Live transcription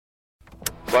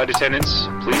Flight attendants,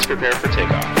 please prepare for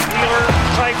takeoff. Wheeler,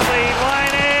 Shifley,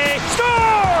 line A,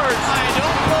 scores! I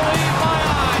don't believe my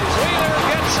eyes. Wheeler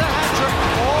gets a hat trick.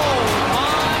 Oh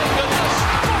my goodness.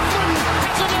 Buckland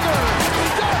gets another.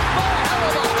 Death by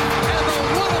Alabama. And the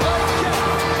Winnipeg Jets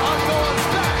are going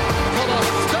back to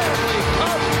the Stanley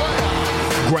Cup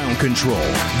playoffs. Ground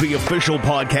Control, the official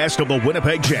podcast of the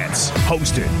Winnipeg Jets,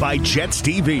 hosted by Jets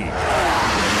TV.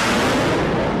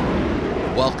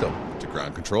 Welcome to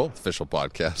Ground Control, official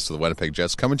podcast of the Winnipeg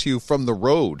Jets, coming to you from the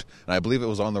road. And I believe it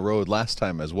was on the road last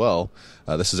time as well.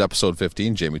 This is episode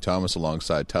 15. Jamie Thomas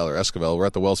alongside Tyler Esquivel. We're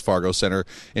at the Wells Fargo Center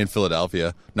in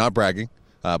Philadelphia. Not bragging,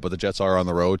 but the Jets are on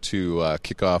the road to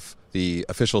kick off the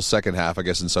official second half. I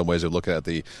guess in some ways they're looking at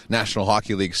the National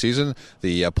Hockey League season.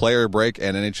 The player break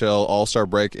and NHL All-Star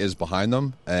break is behind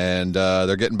them, and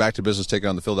they're getting back to business taking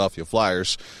on the Philadelphia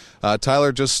Flyers.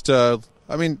 Tyler,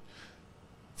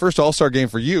 first All-Star game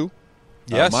for you.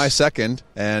 Yes. My second,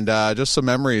 and just some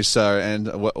memories and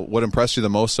what impressed you the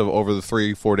most over the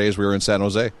 3-4 days we were in San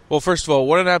Jose. Well, first of all,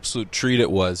 what an absolute treat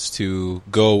it was to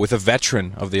go with a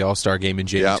veteran of the All-Star game in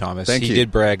Jamie Thomas. Thank you. He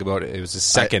did brag about it. It was his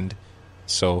second,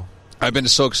 I've been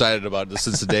so excited about this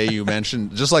since the day you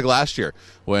mentioned, just like last year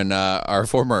when our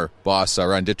former boss,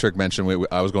 Ryan Dittrich, mentioned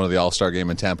I was going to the All-Star game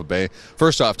in Tampa Bay.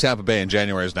 First off, Tampa Bay in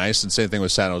January is nice, and same thing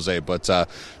with San Jose. But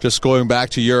just going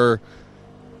back to your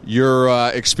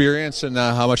experience and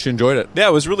how much you enjoyed it. Yeah,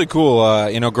 it was really cool.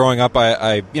 Growing up,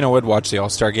 I would watch the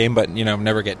All-Star game, but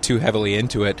never get too heavily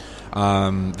into it. The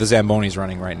Zamboni's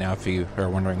running right now, if you are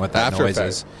wondering what that After noise effect.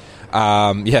 is.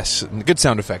 Yes, good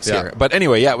sound effects here. But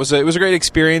anyway, it was a great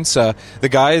experience. The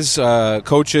guys,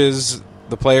 coaches,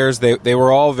 the players, they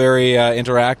were all very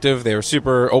interactive. They were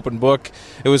super open book.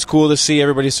 It was cool to see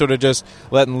everybody sort of just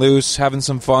letting loose, having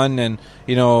some fun, and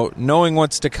knowing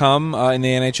what's to come in the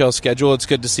NHL schedule. It's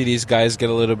good to see these guys get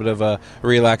a little bit of a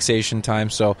relaxation time.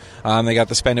 So they got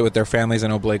to spend it with their families. I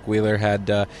know Blake Wheeler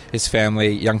had his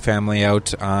young family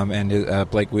out, and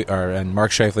and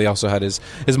Mark Shifley also had his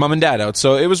mom and dad out.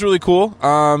 So it was really cool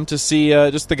to see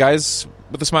just the guys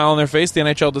with a smile on their face. The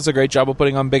NHL does a great job of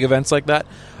putting on big events like that.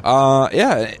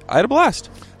 I had a blast.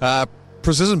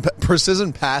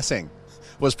 Precision passing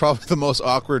was probably the most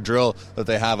awkward drill that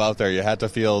they have out there. You had to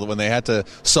feel when they had to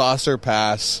saucer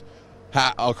pass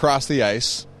across the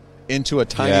ice into a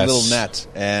tiny little net,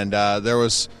 and there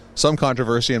was some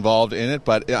controversy involved in it,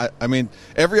 but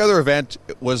every other event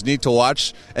was neat to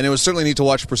watch, and it was certainly neat to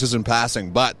watch precision passing,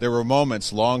 but there were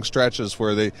moments, long stretches,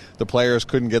 where the players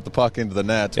couldn't get the puck into the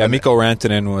net. Yeah, Mikko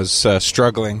Rantanen was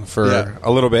struggling for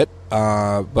a little bit,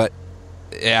 but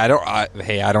I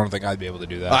don't think I'd be able to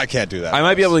do that. I can't do that. I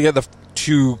might be able to get the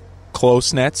two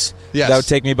close nets. Yes. That would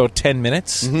take me about 10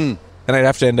 minutes, and I'd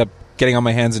have to end up getting on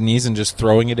my hands and knees and just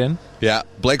throwing it in. Yeah,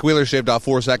 Blake Wheeler shaved off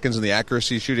 4 seconds in the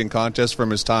accuracy shooting contest from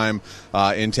his time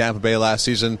in Tampa Bay last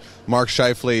season. Mark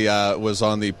Shifley was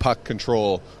on the puck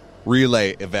control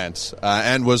relay event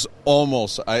and was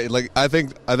almost. I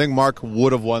think Mark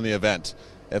would have won the event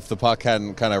if the puck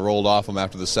hadn't kind of rolled off him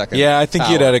after the second. Yeah, I think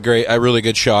tower. he'd had a really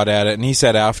good shot at it, and he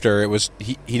said after it was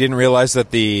he didn't realize that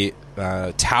the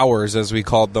towers, as we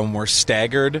called them, were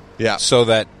staggered. Yeah, so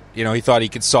that. He thought he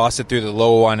could sauce it through the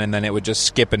low one, and then it would just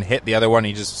skip and hit the other one.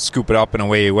 He just scoop it up, and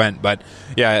away he went. But,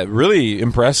 yeah, really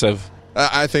impressive.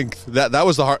 I think that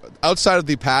was the hard... Outside of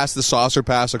the saucer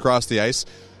pass across the ice,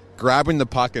 grabbing the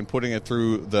puck and putting it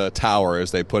through the tower,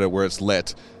 as they put it, where it's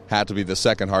lit, had to be the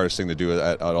second hardest thing to do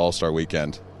at All-Star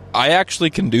Weekend. I actually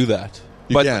can do that.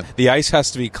 The ice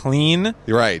has to be clean.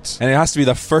 You're right. And it has to be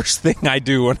the first thing I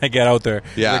do when I get out there.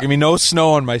 Yeah. There can be no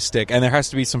snow on my stick, and there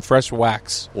has to be some fresh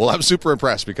wax. Well, I'm super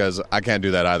impressed because I can't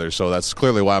do that either. So that's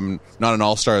clearly why I'm not an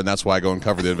all-star, and that's why I go and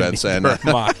cover the events. And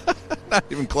not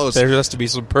even close. There has to be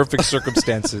some perfect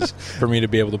circumstances for me to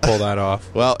be able to pull that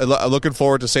off. Well, looking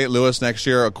forward to St. Louis next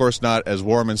year. Of course, not as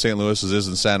warm in St. Louis as it is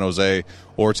in San Jose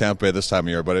or Tampa Bay this time of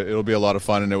year, but it'll be a lot of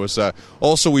fun. And it was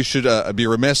also, we should be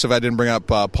remiss if I didn't bring up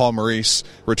Paul Maurice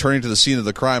returning to the scene of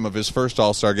the crime of his first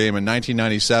All-Star game in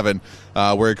 1997,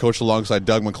 where he coached alongside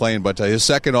Doug McLean. But his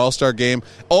second All-Star game,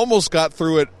 almost got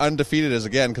through it undefeated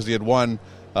because he had won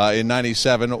in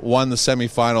 97, won the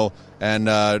semifinal,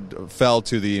 and fell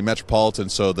to the Metropolitan.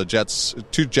 So the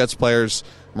two Jets players,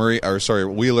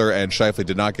 Wheeler and Shifley,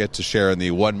 did not get to share in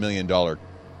the $1 million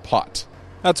pot.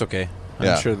 That's okay.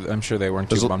 I'm sure they weren't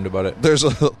too bummed about it.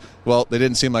 They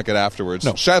didn't seem like it afterwards.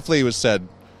 No. Shifley said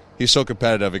he's so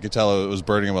competitive, you could tell it was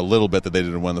burning him a little bit that they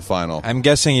didn't win the final. I'm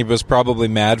guessing he was probably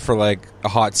mad for like a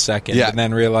hot second, and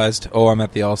then realized, I'm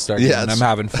at the All-Star game, and I'm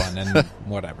having fun, and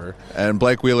whatever. And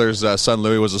Blake Wheeler's son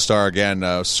Louis was a star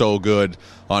again, so good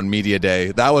on Media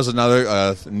Day. That was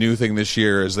another new thing this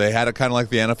year, is they had it kind of like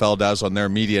the NFL does on their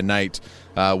media night,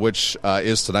 which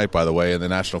is tonight, by the way, in the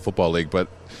National Football League. But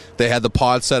they had the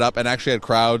pod set up and actually had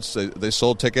crowds. They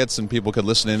sold tickets and people could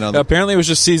listen in on. Apparently, it was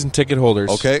just season ticket holders.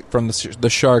 Okay. From the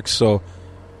Sharks. So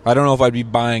I don't know if I'd be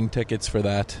buying tickets for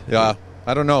that. Yeah,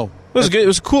 I don't know. It was good. It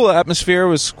was a cool atmosphere. It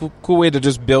was a cool way to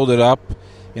just build it up.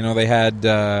 You know, they had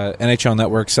NHL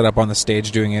Network set up on the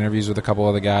stage doing interviews with a couple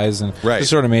other guys, and it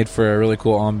sort of made for a really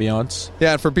cool ambiance.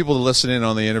 Yeah, and for people to listen in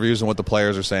on the interviews and what the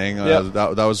players are saying,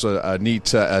 that was a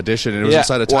neat addition. And it was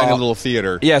inside a tiny little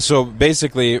theater. Yeah, so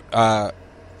basically,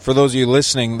 for those of you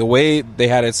listening, the way they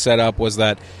had it set up was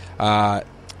that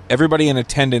everybody in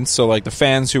attendance, so like the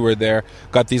fans who were there,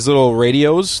 got these little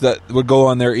radios that would go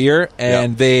on their ear,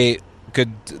 and they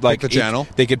could pick the channel.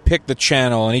 They could pick the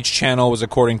channel, and each channel was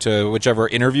according to whichever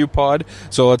interview pod.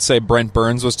 So let's say Brent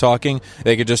Burns was talking,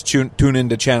 they could just tune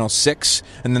into channel 6,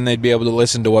 and then they'd be able to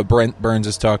listen to what Brent Burns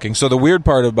is talking. So the weird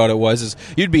part about it is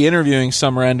you'd be interviewing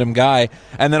some random guy,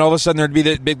 and then all of a sudden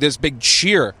there'd be this big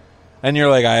cheer. And you're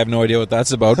like, I have no idea what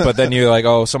that's about. But then you're like,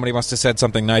 oh, somebody must have said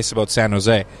something nice about San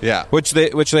Jose. Yeah. Which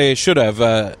they should have.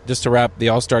 Just to wrap the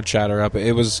All-Star chatter up,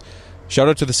 it was shout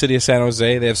out to the city of San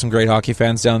Jose. They have some great hockey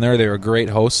fans down there. They were great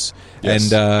host.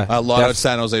 Yes. And a lot of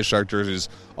San Jose Shark jerseys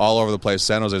all over the place.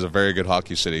 San Jose is a very good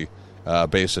hockey city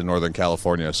based in Northern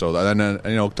California. So then,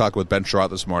 talking with Ben Sherratt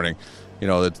this morning,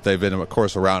 that they've been, of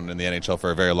course, around in the NHL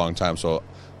for a very long time. So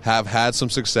have had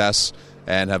some success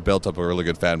and have built up a really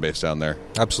good fan base down there.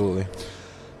 Absolutely.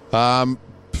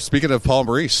 Speaking of Paul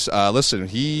Maurice, listen,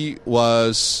 he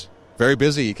was very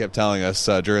busy, he kept telling us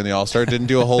during the All-Star. Didn't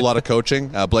do a whole lot of coaching.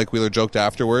 Blake Wheeler joked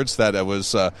afterwards that it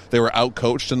was they were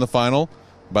out-coached in the final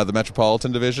by the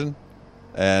Metropolitan Division.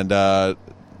 And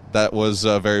that was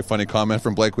a very funny comment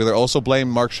from Blake Wheeler. Also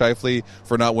blamed Mark Scheifele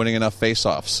for not winning enough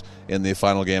face-offs in the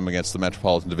final game against the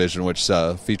Metropolitan Division, which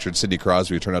featured Sidney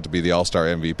Crosby, who turned out to be the All-Star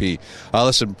MVP.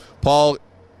 Listen, Paul,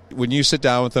 when you sit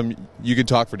down with him, you can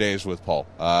talk for days with Paul.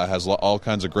 Has all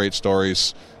kinds of great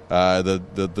stories.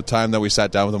 The time that we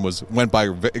sat down with him went by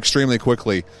extremely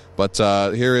quickly. But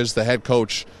here is the head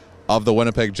coach of the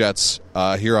Winnipeg Jets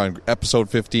here on episode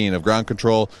 15 of Ground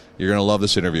Control. You're going to love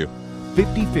this interview.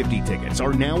 50/50 tickets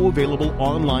are now available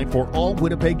online for all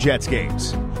Winnipeg Jets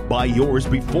games. Buy yours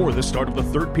before the start of the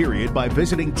third period by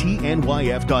visiting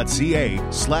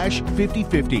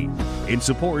tnyf.ca/50/50 in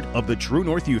support of the True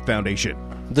North Youth Foundation.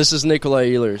 This is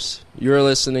Nikolai Ehlers. You're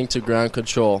listening to Ground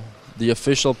Control, the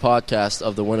official podcast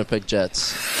of the Winnipeg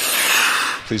Jets.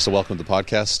 Pleased to welcome to the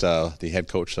podcast the head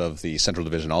coach of the Central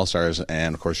Division All-Stars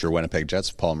and, of course, your Winnipeg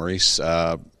Jets, Paul Maurice.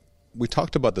 We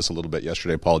talked about this a little bit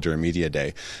yesterday, Paul, during Media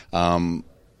Day.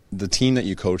 The team that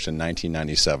you coached in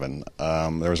 1997,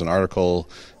 there was an article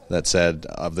that said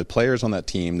of the players on that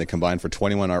team, they combined for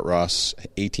 21 Art Ross,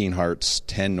 18 Harts,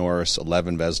 10 Norris,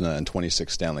 11 Vezina, and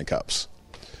 26 Stanley Cups.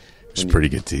 It's a pretty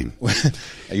good team.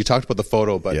 You talked about the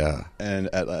photo, and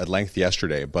at length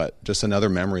yesterday, but just another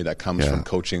memory that comes from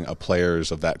coaching players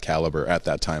of that caliber at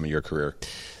that time of your career.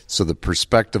 So the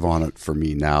perspective on it for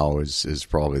me now is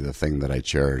probably the thing that I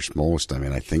cherish most. I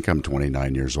mean, I think I'm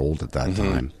 29 years old at that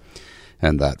time.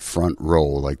 And that front row,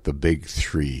 like the big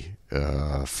three,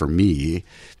 for me,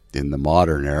 in the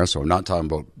modern era, so I'm not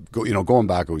talking about, going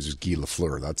back, it was just Guy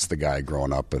Lafleur. That's the guy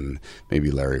growing up, and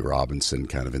maybe Larry Robinson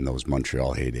kind of in those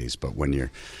Montreal heydays. But when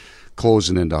you're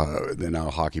closing into, now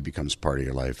hockey becomes part of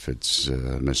your life, it's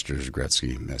Mr.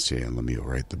 Gretzky, Messier, and Lemieux,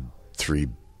 right? The three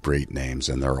great names,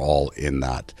 and they're all in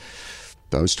that.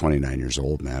 I was 29 years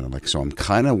old, man. So I'm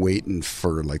kind of waiting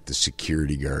for the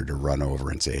security guard to run over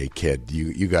and say, "Hey, kid,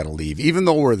 you got to leave." Even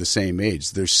though we're the same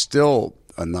age, there's still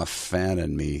enough fan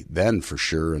in me then, for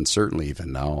sure, and certainly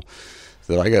even now,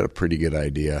 that I got a pretty good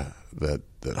idea that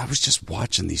I was just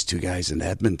watching these two guys in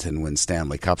Edmonton win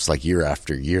Stanley Cups year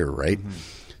after year, right?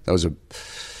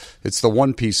 It's the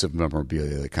one piece of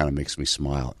memorabilia that kind of makes me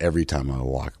smile every time I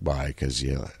walk by, because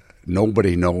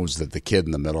nobody knows that the kid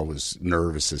in the middle was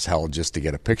nervous as hell just to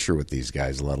get a picture with these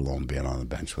guys, let alone being on the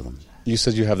bench with them. You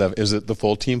said you have that. Is it the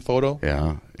full team photo?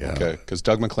 Yeah. Okay, because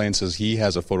Doug McLean says he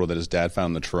has a photo that his dad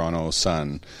found in the Toronto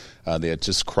Sun. They had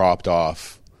just cropped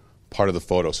off part of the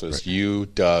photo. So it's you,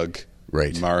 Doug,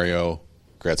 Mario,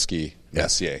 Gretzky,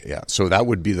 Messier. Yeah, so that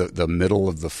would be the middle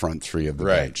of the front three of the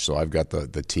bench. So I've got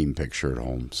the team picture at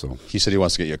home. So he said he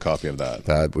wants to get you a copy of that.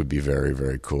 That would be very,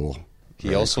 very cool.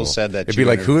 He also said that it'd be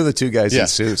who are the two guys in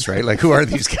suits, right? Who are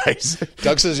these guys?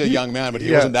 Doug says he's a young man, but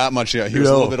he wasn't that much. He was a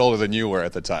little bit older than you were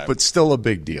at the time. But still a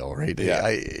big deal, right? Yeah.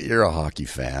 You're a hockey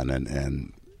fan,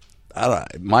 and I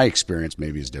don't, my experience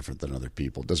maybe is different than other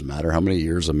people. It doesn't matter how many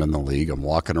years I'm in the league. I'm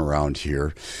walking around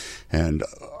here, and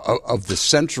of the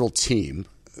Central team,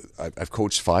 I've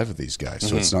coached 5 of these guys,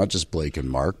 so it's not just Blake and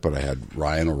Mark, but I had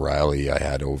Ryan O'Reilly I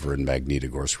had over in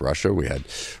Magnitogorsk, Russia. We had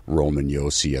Roman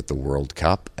Yossi at the World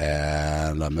Cup,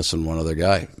 and I'm missing one other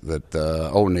guy, that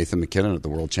Nathan McKinnon at the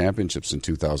World Championships in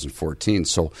 2014.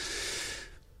 So,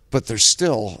 but there's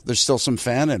still some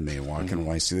fan in me walking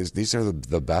when I see this. These are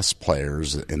the best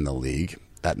players in the league.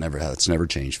 That's never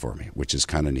changed for me, which is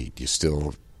kind of neat. You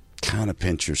still kind of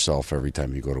pinch yourself every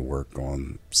time you go to work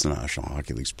going, it's the National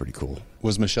Hockey League's pretty cool.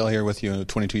 Was Michelle here with you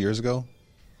 22 years ago?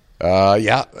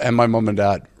 Yeah, and my mom and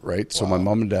dad, right? So my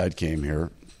mom and dad came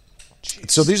here.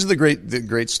 Jeez. So these are the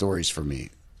great stories for me.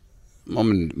 Mom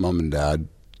and dad,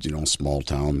 small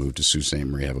town, moved to Sault Ste.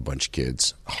 Marie, have a bunch of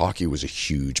kids. Hockey was a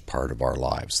huge part of our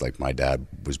lives. Like, my dad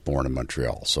was born in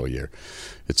Montreal, so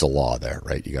it's a law there,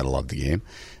 right? You got to love the game.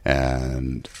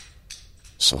 And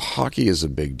so hockey is a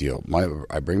big deal.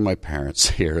 I bring my parents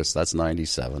here. So that's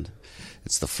 97.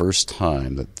 It's the first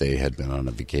time that they had been on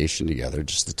a vacation together,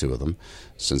 just the two of them,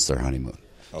 since their honeymoon.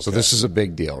 Okay. So this is a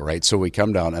big deal, right? So we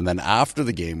come down, and then after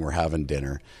the game, we're having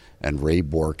dinner, and Ray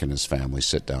Bourque and his family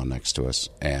sit down next to us.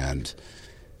 And,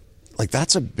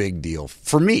 that's a big deal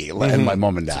for me and my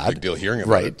mom and dad. It's a big deal hearing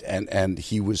about it. Right, and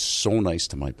he was so nice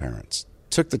to my parents.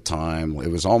 Took the time. It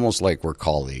was almost like we're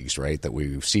colleagues, right? That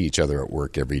we see each other at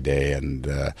work every day. And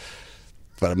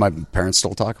but my parents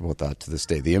still talk about that to this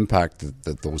day. The impact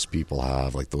that those people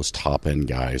have, like those top end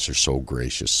guys, are so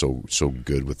gracious, so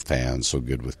good with fans, so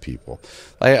good with people.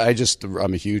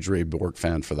 I'm a huge Ray Bourque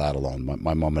fan for that alone.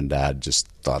 My mom and dad just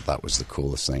thought that was the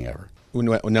coolest thing ever.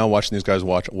 Now watching these guys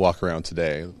walk around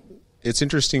today, it's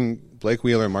interesting. Blake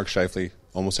Wheeler and Mark Scheifele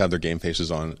almost have their game faces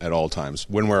on at all times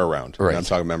when we're around. Right. And I'm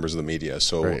talking members of the media,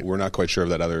 so we're not quite sure of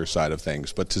that other side of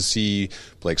things. But to see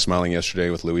Blake smiling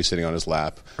yesterday with Louis sitting on his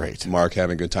lap, Mark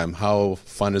having a good time, how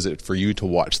fun is it for you to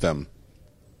watch them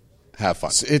have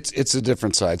fun? It's a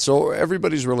different side. So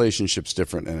everybody's relationship's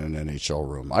different in an NHL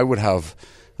room.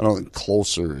 I don't think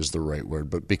closer is the right word,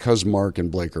 but because Mark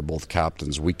and Blake are both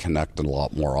captains, we connect a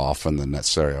lot more often than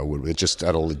necessarily I would. It's just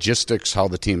out of logistics, how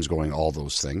the team's going, all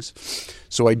those things.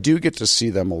 So I do get to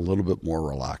see them a little bit more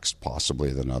relaxed,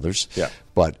 possibly, than others. Yeah.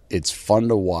 But it's fun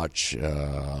to watch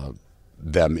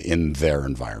them in their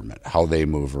environment, how they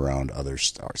move around other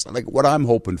stars. What I'm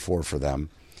hoping for them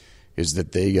is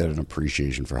that they get an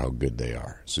appreciation for how good they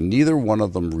are. So neither one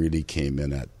of them really came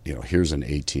in at, here's an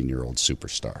 18-year-old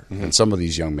superstar. Mm-hmm. And some of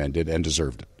these young men did and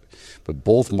deserved it. But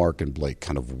both Mark and Blake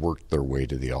kind of worked their way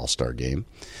to the All-Star game.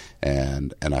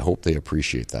 And I hope they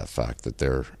appreciate that fact that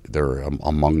they're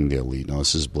among the elite. Now,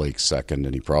 this is Blake's second,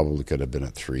 and he probably could have been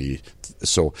at 3.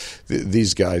 So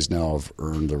these guys now have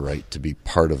earned the right to be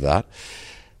part of that.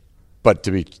 But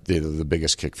to be the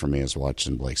biggest kick for me is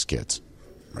watching Blake's kids.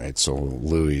 Right, so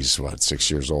Louis, 6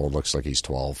 years old, looks like he's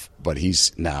 12, but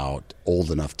he's now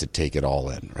old enough to take it all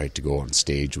in, right, to go on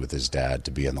stage with his dad,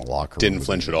 to be in the locker room. Didn't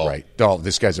flinch at all. Right. No,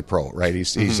 this guy's a pro, right?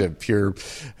 He's a pure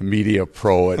media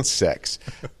pro at 6.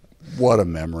 What a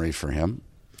memory for him.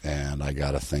 And I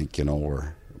got to think,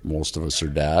 most of us are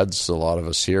dads, a lot of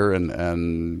us here,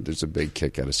 and there's a big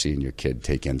kick out of seeing your kid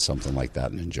take in something like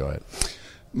that and enjoy it.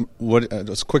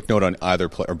 Just a quick note on either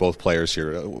or both players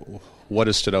here. What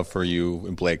has stood out for you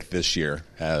and Blake this year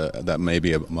that may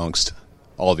be amongst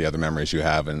all the other memories you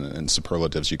have and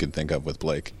superlatives you can think of with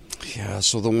Blake? Yeah,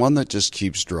 so the one that just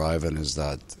keeps driving is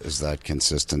that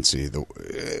consistency.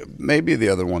 Maybe the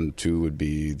other one too would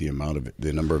be the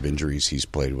number of injuries he's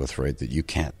played with, right? That you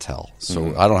can't tell.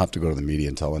 So I don't have to go to the media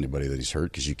and tell anybody that he's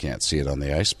hurt because you can't see it on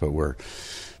the ice. But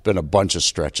been a bunch of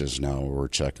stretches now where we're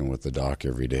checking with the doc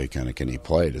every day. Kind of, can he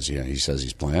play? He says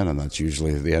he's playing, and that's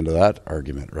usually the end of that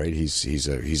argument, right? He's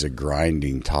a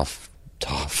grinding, tough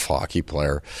hockey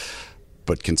player,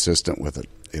 but consistent with it.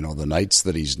 The nights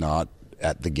that he's not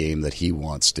at the game that he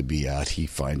wants to be at, he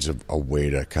finds a way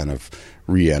to kind of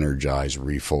re-energize,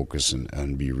 refocus,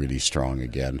 and be really strong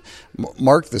again.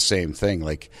 Mark, the same thing.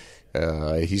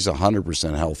 He's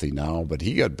 100% healthy now, but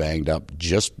he got banged up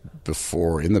just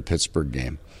before in the Pittsburgh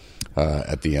game.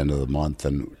 At the end of the month,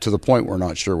 and to the point we're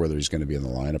not sure whether he's going to be in the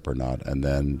lineup or not, and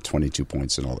then 22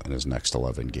 points in his next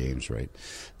 11 games, right?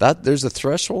 That there's a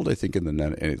threshold, I think, in the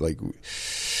net.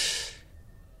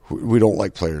 We don't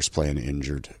like players playing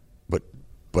injured,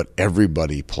 but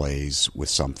everybody plays with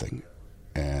something.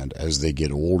 And as they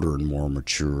get older and more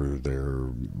mature,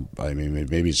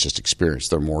 maybe it's just experience.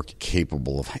 They're more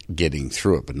capable of getting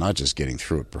through it, but not just getting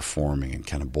through it, performing. And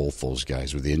kind of both those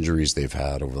guys, with the injuries they've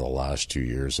had over the last 2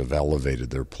 years, have elevated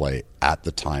their play at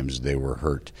the times they were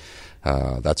hurt.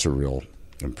 That's a real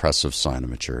impressive sign of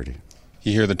maturity.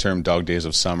 You hear the term dog days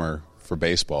of summer for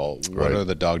baseball. What are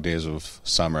the dog days of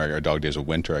summer or dog days of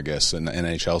winter, I guess, in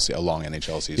NHL, a long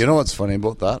NHL season? You know what's funny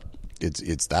about that?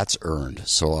 It's that's earned.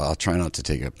 So I'll try not to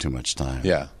take up too much time.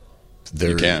 Yeah,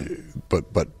 you can.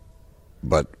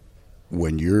 But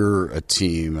when you're a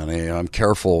team, and I'm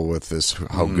careful with this,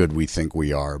 how good we think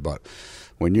we are, but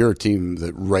when you're a team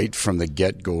that right from the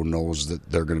get-go knows that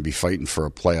they're going to be fighting for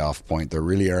a playoff point, there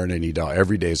really aren't any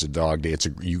every day is a dog day.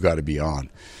 You got to be on.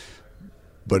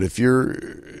 But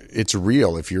it's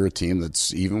real. If you're a team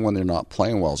that's, even when they're not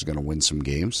playing well, is going to win some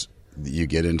games, you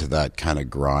get into that kind of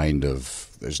grind of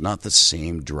there's not the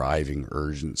same driving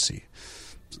urgency.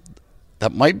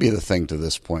 That might be the thing to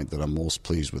this point that I'm most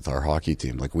pleased with our hockey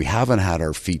team. Like, we haven't had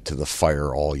our feet to the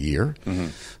fire all year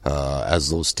as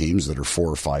those teams that are 4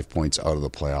 or 5 points out of the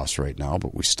playoffs right now,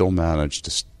 but we still managed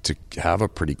to have a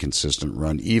pretty consistent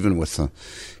run. Even with the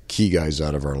key guys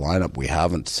out of our lineup, we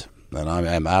haven't, and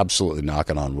I'm absolutely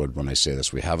knocking on wood when I say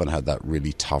this, we haven't had that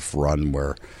really tough run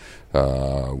where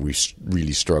we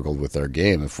really struggled with our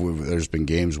game. There's been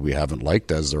games we haven't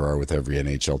liked, as there are with every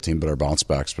NHL team, but our bounce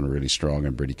back's been really strong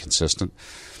and pretty consistent.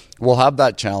 We'll have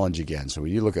that challenge again. So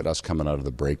when you look at us coming out of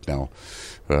the break now,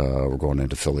 we're going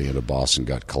into Philly, into Boston,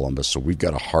 got Columbus. So we've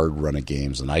got a hard run of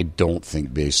games, and I don't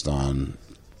think, based on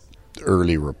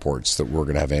early reports, that we're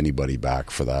going to have anybody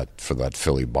back for that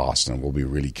Philly-Boston. We'll be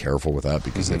really careful with that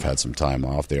because they've had some time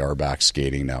off. They are back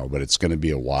skating now, but it's going to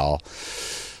be a while.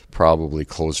 Probably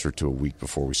closer to a week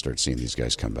before we start seeing these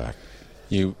guys come back.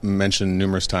 You mentioned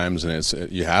numerous times,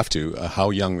 and you have to, how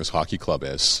young this hockey club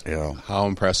is. Yeah. How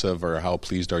impressive or how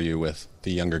pleased are you with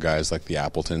the younger guys like the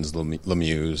Appletons,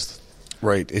 Lemieux,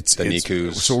 right? the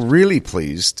Nikus? So really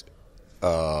pleased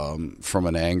from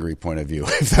an angry point of view,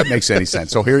 if that makes any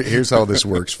sense. So here's how this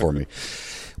works for me.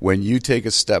 When you take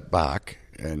a step back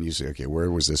and you say, okay, where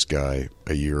was this guy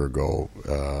a year ago,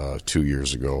 2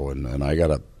 years ago? And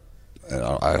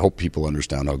I hope people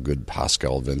understand how good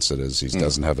Pascal Vincent is. He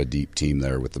doesn't have a deep team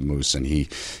there with the Moose, and he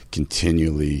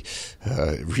continually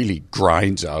really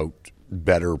grinds out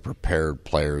better prepared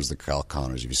players, the Kyle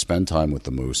Connors. If you spend time with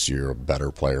the Moose, you're a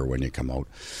better player when you come out.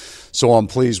 So I'm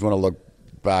pleased when I look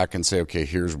back and say, okay,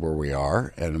 here's where we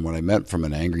are. And what I meant from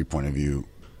an angry point of view,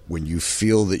 when you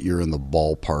feel that you're in the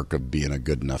ballpark of being a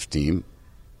good enough team,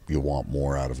 you want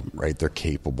more out of them, right? They're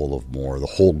capable of more. The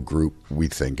whole group, we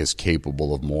think, is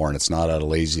capable of more, and it's not out of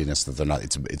laziness that they're not.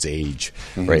 It's age,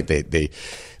 right?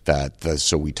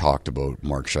 So we talked about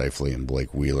Mark Scheifele and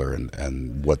Blake Wheeler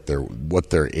and what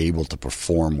they're able to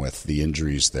perform with the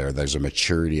injuries there. There's a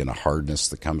maturity and a hardness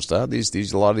that comes to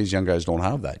that. A lot of these young guys don't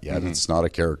have that yet. It's not a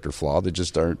character flaw. They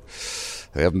just aren't.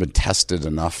 They haven't been tested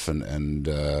enough and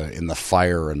in the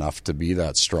fire enough to be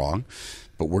that strong.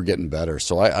 But we're getting better.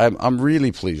 So I'm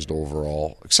really pleased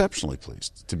overall, exceptionally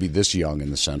pleased to be this young in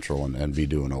the Central and be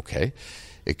doing okay.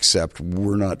 Except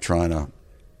we're not trying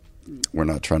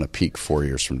to peak 4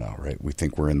 years from now, right? We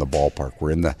think we're in the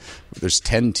ballpark. There's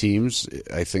 10 teams,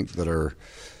 I think, that are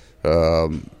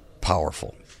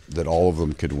powerful, that all of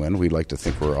them could win. We'd like to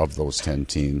think we're of those 10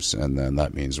 teams, and then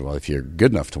that means, well, if you're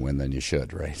good enough to win, then you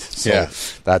should, right? So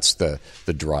that's the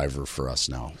driver for us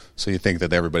now. So you think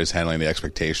that everybody's handling the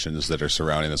expectations that are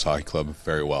surrounding this hockey club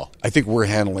very well? I think we're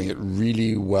handling it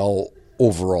really well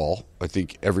overall. I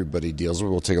think everybody deals with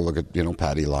it. We'll take a look at,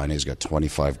 Patty Laine. He's got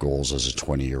 25 goals as a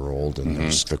 20-year-old, and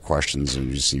there's the questions, and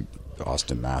you see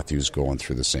Austin Matthews going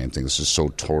through the same thing. This is so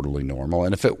totally normal.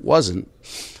 And if it wasn't,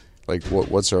 like,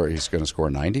 he's going to score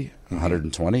 90,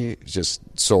 120. Just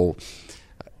so,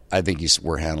 I think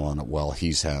we're handling it well.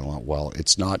 He's handling it well.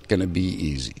 It's not going to be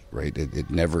easy, right? It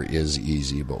never is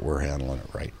easy, but we're handling it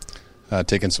right.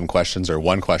 Taking some questions, or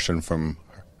one question from,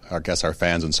 I guess, our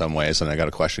fans in some ways, and I got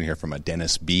a question here from a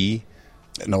Dennis B.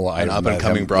 No, an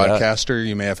up-and-coming broadcaster.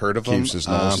 You may have heard of him.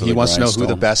 He wants to know who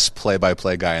the best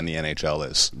play-by-play guy in the NHL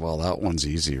is. Well, that one's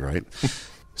easy, right?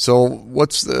 So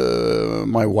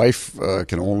my wife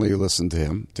can only listen to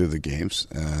him do the games,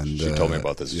 and she told me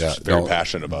about this. She's very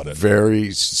passionate about it.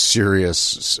 Very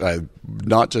serious,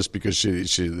 not just because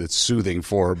it's soothing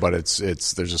for her, but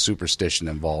there's a superstition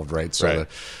involved, right? So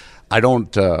I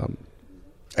don't.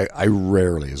 I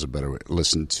rarely, is a better way,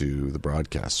 listen to the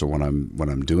broadcast. So when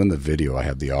I'm doing the video, I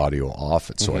have the audio off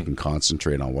it so I can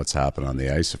concentrate on what's happening on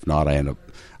the ice. If not, I end up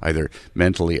either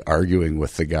mentally arguing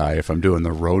with the guy if I'm doing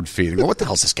the road feed. What the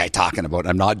hell's this guy talking about?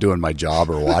 I'm not doing my job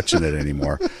or watching it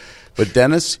anymore. But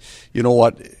Dennis, you know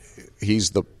what?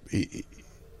 He's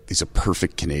a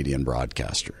perfect Canadian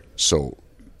broadcaster. So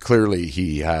clearly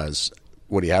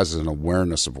what he has is an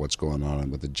awareness of what's going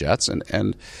on with the Jets,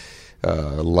 and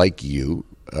like you,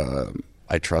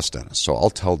 I trust Dennis. So I'll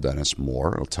tell Dennis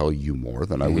more. I'll tell you more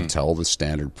than I would tell the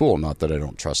standard pool. Not that I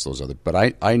don't trust those other,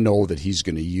 but I know that he's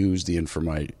going to use the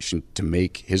information to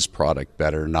make his product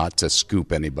better, not to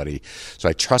scoop anybody. So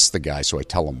I trust the guy, so I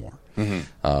tell him more.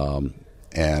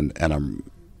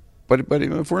 But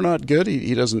if we're not good,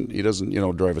 he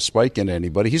doesn't drive a spike into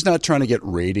anybody. He's not trying to get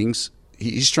ratings.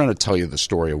 He's trying to tell you the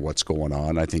story of what's going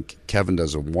on. I think Kevin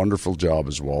does a wonderful job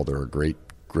as well. They're a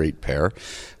great pair.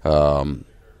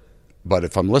 But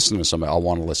if I'm listening to somebody, I'll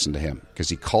want to listen to him because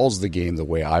he calls the game the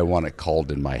way I want it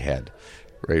called in my head.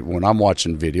 Right? When I'm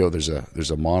watching video, there's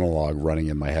a monologue running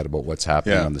in my head about what's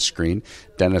happening on the screen.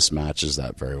 Dennis matches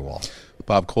that very well.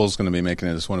 Bob Cole's going to be making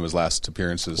this one of his last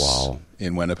appearances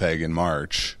in Winnipeg in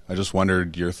March. I just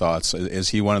wondered your thoughts. Is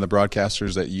he one of the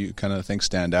broadcasters that you kind of think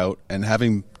stand out? And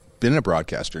having been a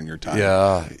broadcaster in your time.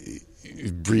 Yeah,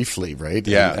 briefly, right?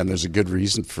 Yeah. And there's a good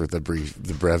reason for the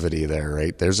brevity there,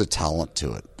 right? There's a talent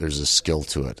to it. There's a skill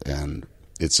to it. And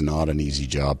it's not an easy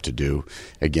job to do.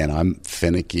 Again, I'm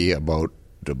finicky about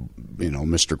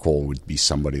Mr. Cole would be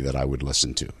somebody that I would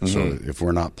listen to. So if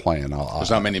we're not playing, there's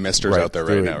not many misters out there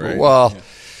right now, right? Well,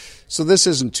 so this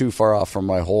isn't too far off from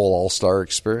my whole all-star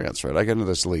experience, right? I got into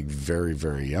this league very,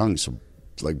 very young. So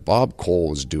like Bob Cole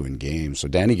was doing games. So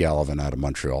Danny Gallivan out of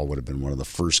Montreal would have been one of the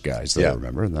first guys that I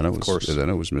remember. And then it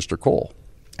was Mr. Cole.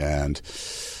 And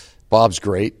Bob's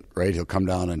great, right? He'll come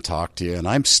down and talk to you. And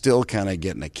I'm still kind of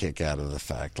getting a kick out of the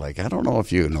fact, like, I don't know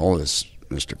if you know this,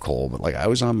 Mr. Cole, but like I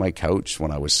was on my couch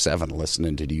when I was 7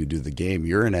 listening to you do the game.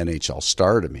 You're an NHL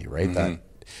star to me, right? That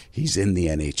he's in the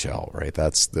NHL, right?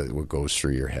 That's what goes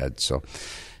through your head. So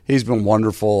he's been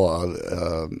wonderful.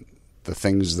 The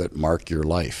things that mark your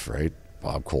life, right?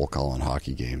 Bob Cole calling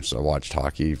hockey games. So I watched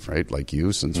hockey, right, like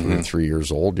you, since we were 3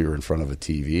 years old. You were in front of a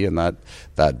TV, and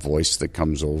that voice that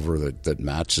comes over that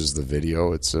matches the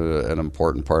video, it's an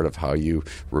important part of how you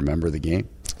remember the game.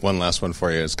 One last one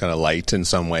for you. It's kind of light in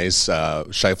some ways.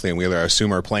 Scheifele and Wheeler, I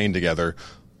assume, are playing together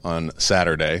on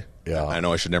Saturday. Yeah. I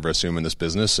know I should never assume in this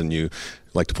business, and you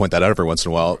like to point that out every once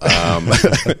in a while.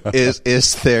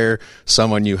 Is there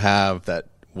someone you have that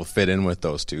will fit in with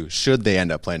those two, should they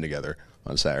end up playing together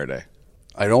on Saturday?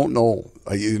 I don't know.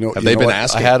 Have they been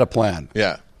asking? I had a plan.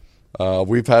 Yeah.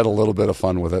 We've had a little bit of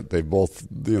fun with it. They both,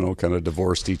 kind of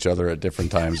divorced each other at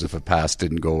different times. If a pass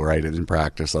didn't go right in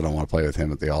practice, I don't want to play with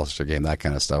him at the All-Star game, that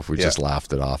kind of stuff. We just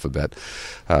laughed it off a bit.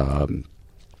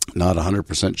 Not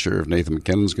 100% sure if Nathan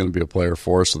McKinnon's going to be a player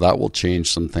for us, so that will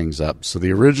change some things up. So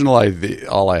the original idea,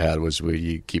 all I had was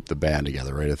we keep the band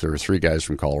together, right? If there were 3 guys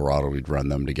from Colorado, we'd run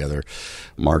them together.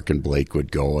 Mark and Blake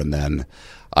would go, and then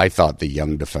I thought the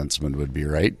young defenseman would be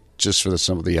right, just for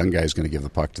some of the young guys going to give the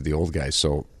puck to the old guys.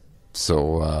 So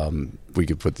we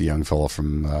could put the young fellow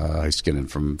from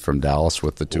Heiskanen from Dallas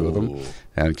with the two of them,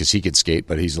 and because he could skate,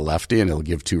 but he's a lefty, and he'll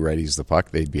give 2 righties the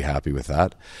puck. They'd be happy with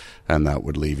that, and that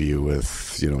would leave you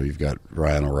with you've got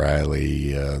Ryan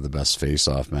O'Reilly, the best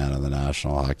face-off man in the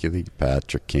National Hockey League.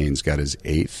 Patrick Kane's got his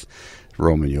 8th.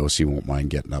 Roman Josi won't mind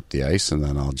getting up the ice, and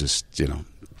then I'll just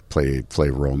play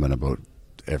Roman about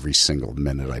every single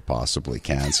minute I possibly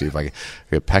can. See if I can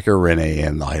get Pekka Rinne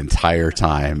in the entire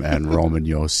time, and Roman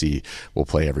Josi will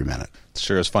play every minute.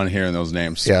 Sure is fun hearing those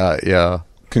names. Yeah.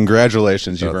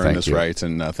 Congratulations, you've earned this you. right,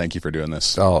 and thank you for doing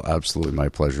this. Oh, absolutely, my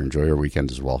pleasure. Enjoy your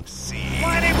weekend as well.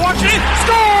 Lining, watching,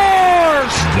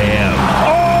 scores! Damn.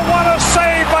 Oh, what a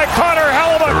save by Connor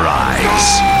Hellebuck!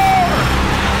 Rise.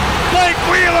 Blake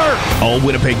Wheeler! All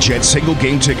Winnipeg Jets single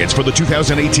game tickets for the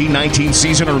 2018-19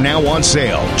 season are now on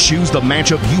sale. Choose the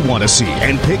matchup you want to see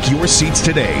and pick your seats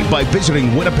today by visiting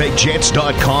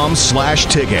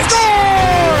winnipegjets.com/tickets.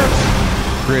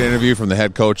 Great interview from the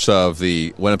head coach of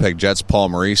the Winnipeg Jets, Paul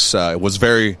Maurice. Was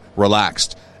very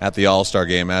relaxed at the All-Star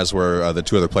game, as were the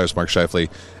 2 other players, Mark Scheifele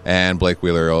and Blake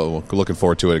Wheeler. Looking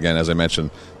forward to it again, as I mentioned,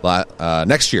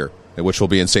 next year, which will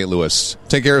be in St. Louis.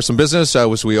 Take care of some business,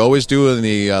 as we always do in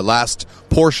the last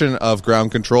portion of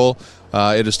Ground Control.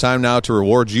 It is time now to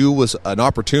reward you with an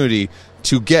opportunity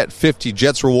to get 50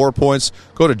 Jets reward points.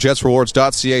 Go to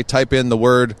jetsrewards.ca, type in the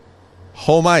word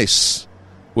home ice,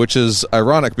 which is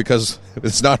ironic because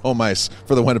it's not home ice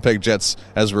for the Winnipeg Jets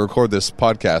as we record this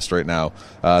podcast right now.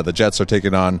 The Jets are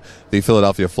taking on the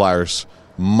Philadelphia Flyers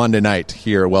Monday night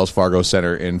here at Wells Fargo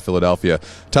Center in Philadelphia.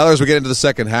 Tyler, as we get into the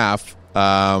second half,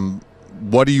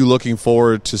 what are you looking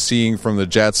forward to seeing from the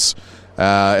Jets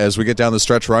as we get down the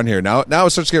stretch run here? Now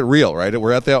it starts to get real, right?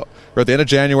 We're at the end of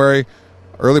January.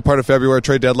 Early part of February,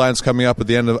 trade deadline's coming up at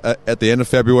the end of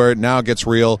February. Now it gets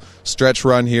real. Stretch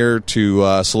run here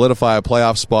to solidify a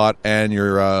playoff spot and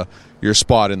your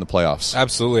spot in the playoffs.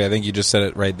 Absolutely. I think you just said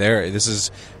it right there. This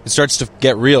is it starts to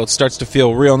get real. It starts to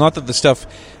feel real. Not that the stuff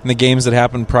in the games that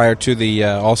happened prior to the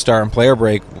All-Star and player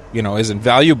break, isn't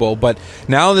valuable, but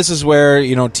now this is where,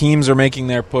 teams are making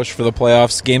their push for the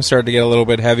playoffs. Games start to get a little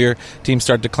bit heavier. Teams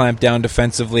start to clamp down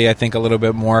defensively, I think, a little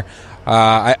bit more.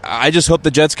 I just hope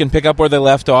the Jets can pick up where they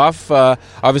left off.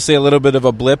 Obviously, a little bit of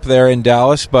a blip there in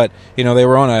Dallas, but they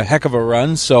were on a heck of a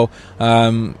run. So,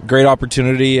 great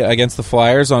opportunity against the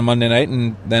Flyers on Monday night,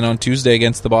 and then on Tuesday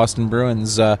against the Boston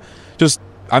Bruins.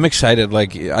 I'm excited.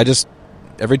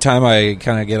 Every time I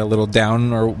kind of get a little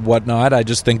down or whatnot, I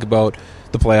just think about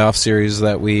the playoff series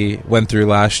that we went through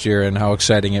last year and how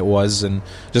exciting it was, and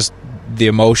just the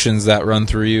emotions that run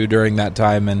through you during that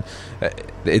time, and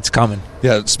it's coming.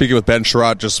 Yeah, speaking with Ben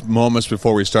Sherratt just moments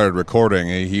before we started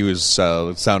recording, he was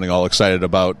sounding all excited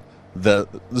about the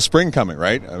spring coming,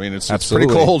 right? I mean, it's pretty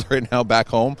cold right now back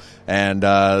home, and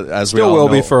as still we all will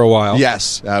know, be for a while.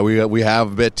 Yes, we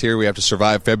have a bit here. We have to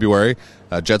survive February.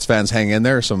 Jets fans, hang in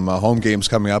there. Some home games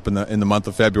coming up in the month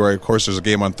of February. Of course, there's a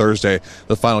game on Thursday,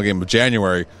 the final game of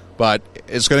January. But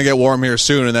it's going to get warm here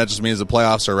soon, and that just means the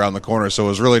playoffs are around the corner. So it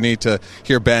was really neat to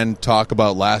hear Ben talk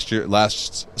about last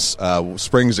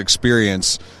spring's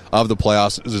experience of the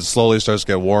playoffs. As it slowly starts to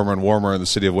get warmer and warmer in the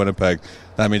city of Winnipeg,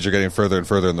 that means you're getting further and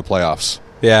further in the playoffs.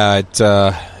 Yeah,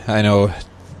 I know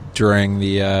during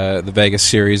the Vegas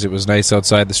series it was nice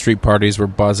outside. The street parties were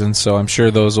buzzing, so I'm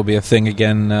sure those will be a thing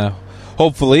again,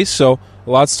 hopefully. So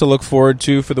lots to look forward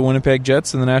to for the Winnipeg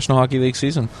Jets in the National Hockey League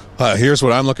season. Here's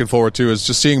what I'm looking forward to is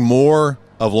just seeing more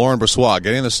of Laurent Brossoit.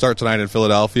 Getting the start tonight in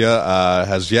Philadelphia,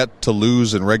 has yet to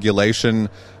lose in regulation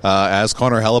as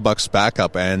Connor Hellebuck's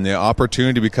backup. And the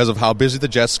opportunity, because of how busy the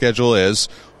Jets schedule is,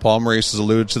 Paul Maurice has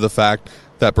alluded to the fact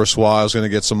that Brossoit is going to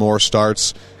get some more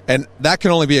starts. And that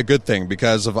can only be a good thing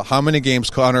because of how many games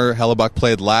Connor Hellebuck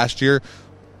played last year.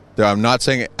 I'm not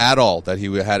saying at all that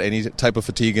he had any type of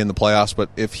fatigue in the playoffs, but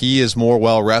if he is more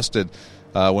well-rested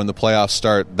when the playoffs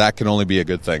start, that can only be a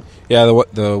good thing. Yeah,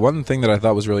 the one thing that I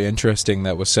thought was really interesting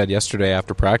that was said yesterday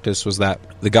after practice was that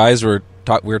the guys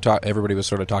everybody was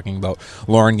sort of talking about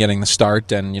Lauren getting the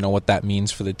start and what that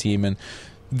means for the team, and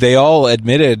they all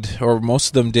admitted, or most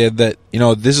of them did, that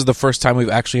this is the first time we've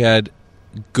actually had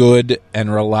good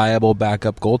and reliable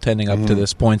backup goaltending up to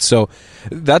this point. So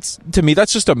that's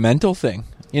just a mental thing.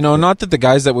 Not that the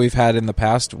guys that we've had in the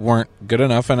past weren't good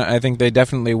enough, and I think they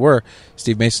definitely were.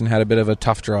 Steve Mason had a bit of a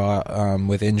tough draw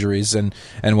with injuries and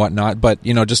whatnot, but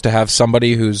just to have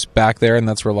somebody who's back there and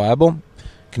that's reliable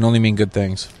can only mean good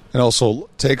things. And also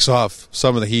takes off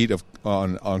some of the heat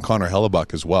on Connor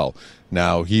Hellebuck as well.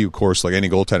 Now, he, of course, like any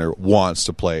goaltender, wants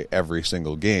to play every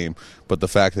single game, but the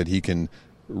fact that he can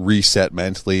reset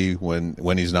mentally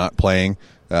when he's not playing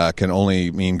can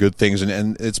only mean good things,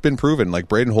 and it's been proven. Like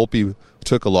Braden Holtby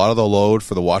took a lot of the load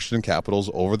for the Washington Capitals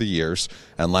over the years,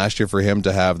 and last year for him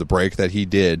to have the break that he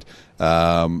did,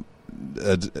 not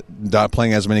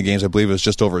playing as many games, I believe it was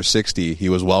just over 60. He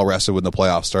was well rested when the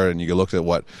playoffs started, and you look at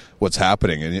what's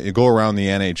happening. And you go around the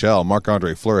NHL,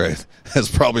 Marc-Andre Fleury has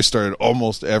probably started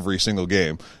almost every single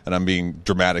game, and I'm being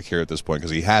dramatic here at this point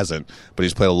because he hasn't, but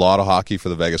he's played a lot of hockey for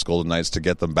the Vegas Golden Knights to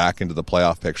get them back into the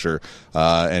playoff picture.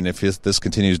 And if this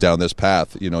continues down this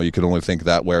path, you can only think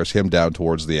that wears him down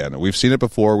towards the end. And we've seen it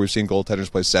before. We've seen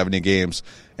goaltenders play 70 games,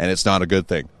 and it's not a good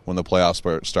thing when the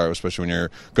playoffs start, especially when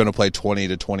you're going to play 20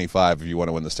 to 25 if you want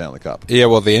to win the Stanley Cup. Yeah,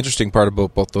 well, the interesting part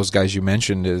about both those guys you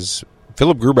mentioned is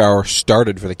Philip Grubauer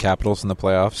started for the Capitals in the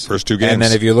playoffs. First two games. And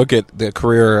then if you look at the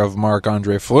career of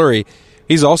Marc-Andre Fleury,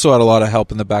 he's also had a lot of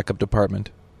help in the backup department.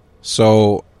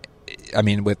 So, I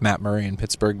mean, with Matt Murray in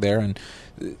Pittsburgh there, and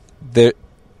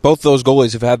both those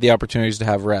goalies have had the opportunities to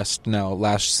have rest. Now,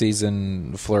 last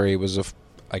season, Fleury was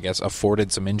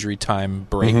afforded some injury time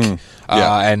break.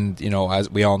 And, as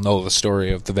we all know the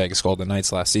story of the Vegas Golden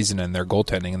Knights last season and their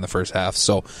goaltending in the first half.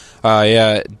 So,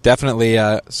 definitely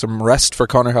some rest for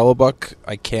Connor Hellebuck.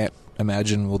 I can't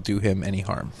imagine will do him any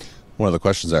harm. One of the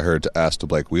questions I heard asked to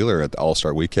Blake Wheeler at the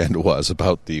All-Star Weekend was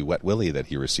about the wet willy that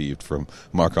he received from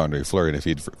Marc-Andre Fleury and if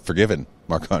he'd forgiven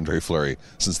Marc-Andre Fleury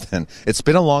since then. It's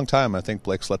been a long time. I think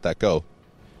Blake's let that go.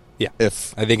 Yeah, I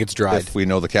think it's dried. If we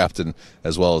know the captain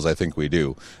as well as I think we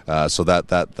do. So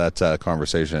that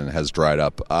conversation has dried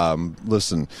up.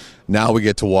 Listen, now we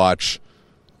get to watch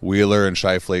Wheeler and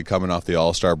Scheifele coming off the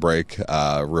All-Star break,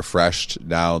 refreshed.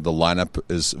 Now the lineup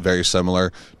is very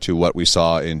similar to what we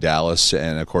saw in Dallas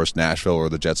and, of course, Nashville, where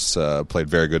the Jets played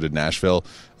very good in Nashville.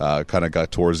 Kind of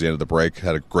got towards the end of the break,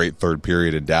 had a great third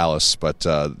period in Dallas. But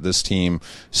this team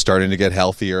starting to get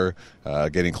healthier,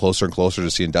 getting closer and closer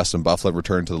to seeing Dustin Byfuglien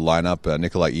return to the lineup.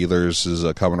 Nikolai Ehlers is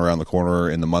coming around the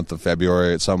corner in the month of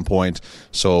February at some point.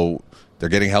 So they're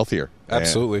getting healthier.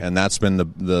 Absolutely. And that's been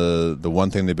the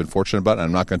one thing they've been fortunate about. And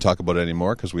I'm not going to talk about it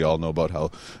anymore because we all know about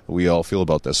how we all feel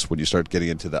about this when you start getting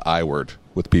into the I word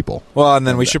with people. Well, and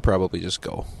then we should probably just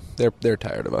go. They're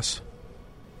tired of us.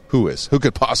 Who is? Who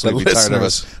could possibly be tired of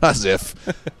us? As if.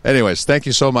 Anyways, thank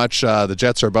you so much. The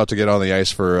Jets are about to get on the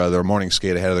ice for their morning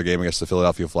skate ahead of their game against the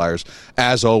Philadelphia Flyers.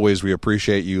 As always, we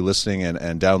appreciate you listening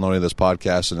and downloading this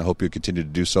podcast, and I hope you continue to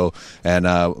do so. And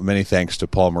many thanks to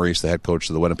Paul Maurice, the head coach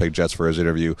of the Winnipeg Jets, for his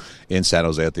interview in San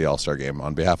Jose at the All-Star Game.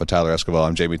 On behalf of Tyler Escobar,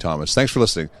 I'm Jamie Thomas. Thanks for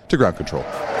listening to Ground Control.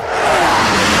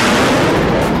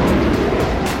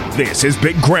 This is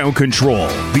Big Ground Control,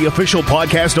 the official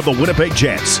podcast of the Winnipeg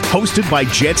Jets, hosted by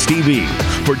Jets TV.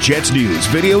 For Jets news,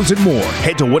 videos, and more,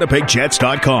 head to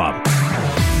winnipegjets.com.